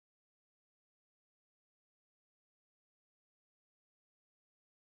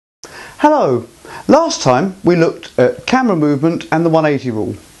Hello! Last time we looked at camera movement and the 180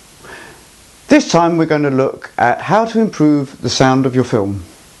 rule. This time we're going to look at how to improve the sound of your film.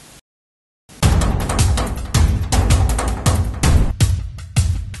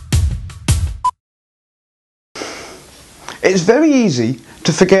 It's very easy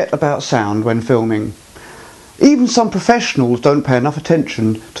to forget about sound when filming. Even some professionals don't pay enough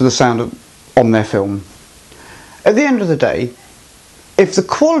attention to the sound on their film. At the end of the day, if the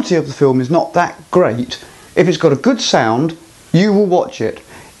quality of the film is not that great, if it's got a good sound, you will watch it.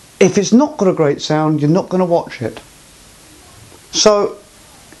 If it's not got a great sound, you're not going to watch it. So,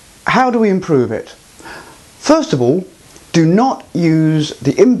 how do we improve it? First of all, do not use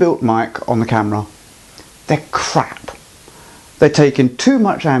the inbuilt mic on the camera. They're crap. They take in too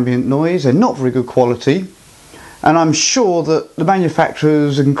much ambient noise, they're not very good quality, and I'm sure that the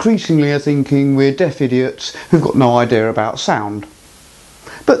manufacturers increasingly are thinking we're deaf idiots who've got no idea about sound.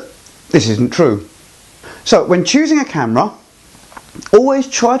 But this isn't true. So when choosing a camera, always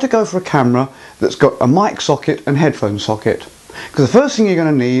try to go for a camera that's got a mic socket and headphone socket, because the first thing you're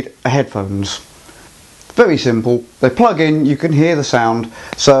going to need are headphones. Very simple, they plug in, you can hear the sound,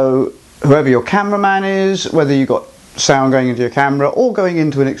 so whoever your cameraman is, whether you've got sound going into your camera or going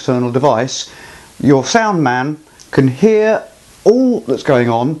into an external device, your sound man can hear all that's going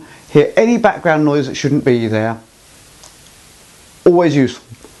on, hear any background noise that shouldn't be there. Always useful.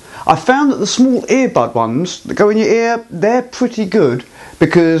 I found that the small earbud ones that go in your ear, they're pretty good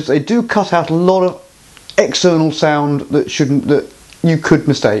because they do cut out a lot of external sound that you could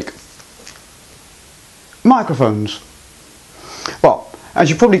mistake. Microphones. Well, as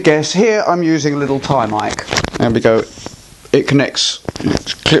you probably guess, here I'm using a little tie mic. There we go. It connects,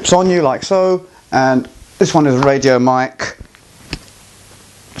 it clips on you like so, and this one is a radio mic.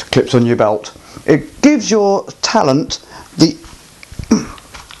 It clips on your belt. It gives your talent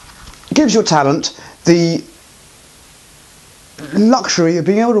the luxury of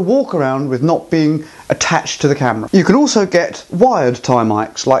being able to walk around with not being attached to the camera. You can also get wired tie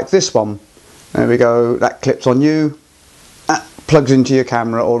mics like this one. There we go, that clips on you, that plugs into your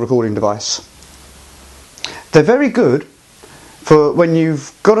camera or recording device. They're very good for when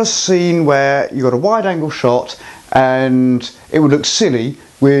you've got a scene where you've got a wide angle shot and it would look silly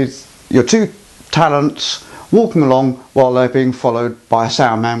with your two talents walking along while they're being followed by a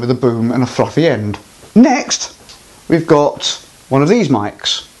sound man with a boom and a fluffy end. Next, we've got one of these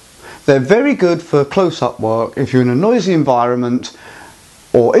mics. They're very good for close-up work if you're in a noisy environment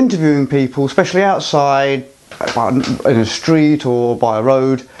or interviewing people, especially outside, in a street or by a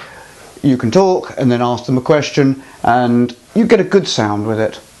road. You can talk and then ask them a question and you get a good sound with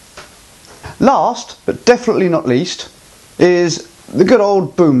it. Last, but definitely not least, is the good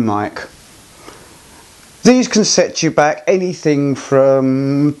old boom mic. These can set you back anything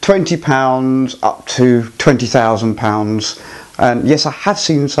from £20 up to £20,000, and yes, I have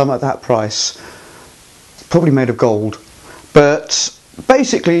seen some at that price, probably made of gold, but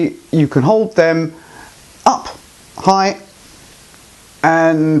basically you can hold them up high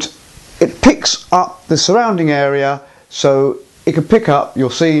and it picks up the surrounding area, so it can pick up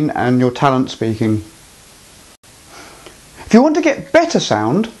your scene and your talent speaking. If you want to get better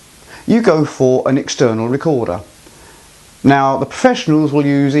sound, you go for an external recorder. Now the professionals will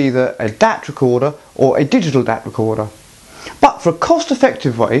use either a DAT recorder or a digital DAT recorder, but for a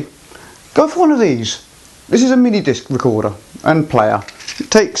cost-effective way, go for one of these. This is a mini disc recorder and player.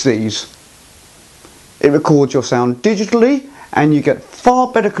 It takes these. It records your sound digitally and you get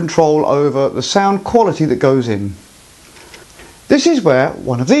far better control over the sound quality that goes in. This is where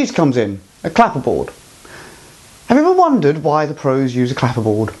one of these comes in, a clapperboard. Have you ever wondered why the pros use a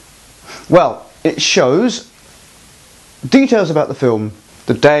clapperboard? Well, it shows details about the film,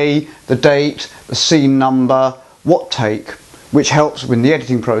 the day, the date, the scene number, what take, which helps with the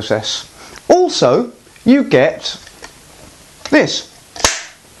editing process. Also, you get this,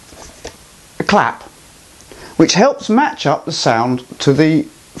 a clap, which helps match up the sound to the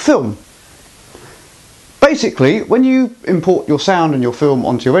film. Basically, when you import your sound and your film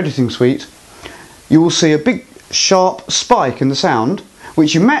onto your editing suite, you will see a big sharp spike in the sound,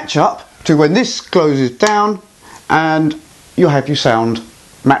 which you match up to when this closes down and you have your sound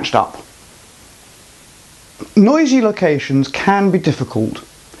matched up. Noisy locations can be difficult,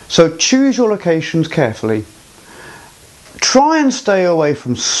 so choose your locations carefully. Try and stay away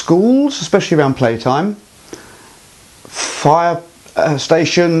from schools, especially around playtime, fire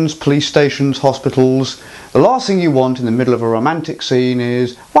stations, police stations, hospitals. The last thing you want in the middle of a romantic scene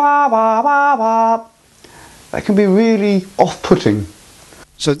is wah wah wah wah. That can be really off-putting.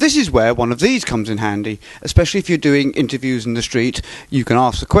 So this is where one of these comes in handy, especially if you're doing interviews in the street. You can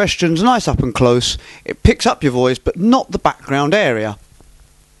ask the questions nice up and close. It picks up your voice but not the background area.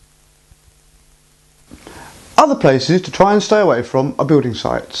 Other places to try and stay away from are building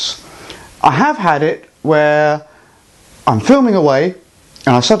sites. I have had it where I'm filming away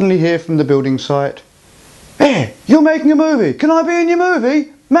and I suddenly hear from the building site, "Hey, you're making a movie, can I be in your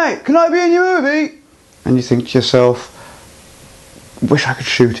movie? Mate, can I be in your movie?" And you think to yourself, wish I could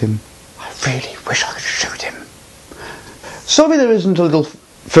shoot him. I really wish I could shoot him. Sorry there isn't a little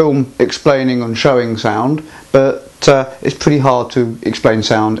film explaining and showing sound, but it's pretty hard to explain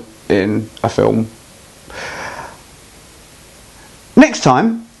sound in a film. Next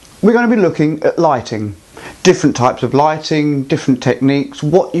time we're going to be looking at lighting. Different types of lighting, different techniques,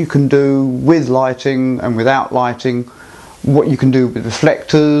 what you can do with lighting and without lighting, what you can do with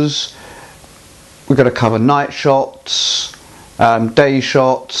reflectors. We're going to cover night shots, day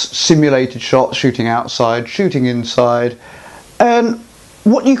shots, simulated shots, shooting outside, shooting inside, and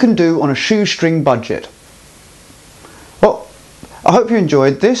what you can do on a shoestring budget. Well, I hope you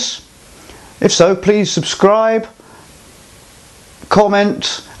enjoyed this. If so, please subscribe,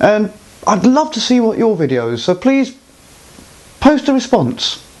 comment, and I'd love to see what your videos, so please post a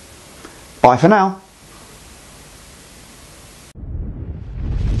response. Bye for now.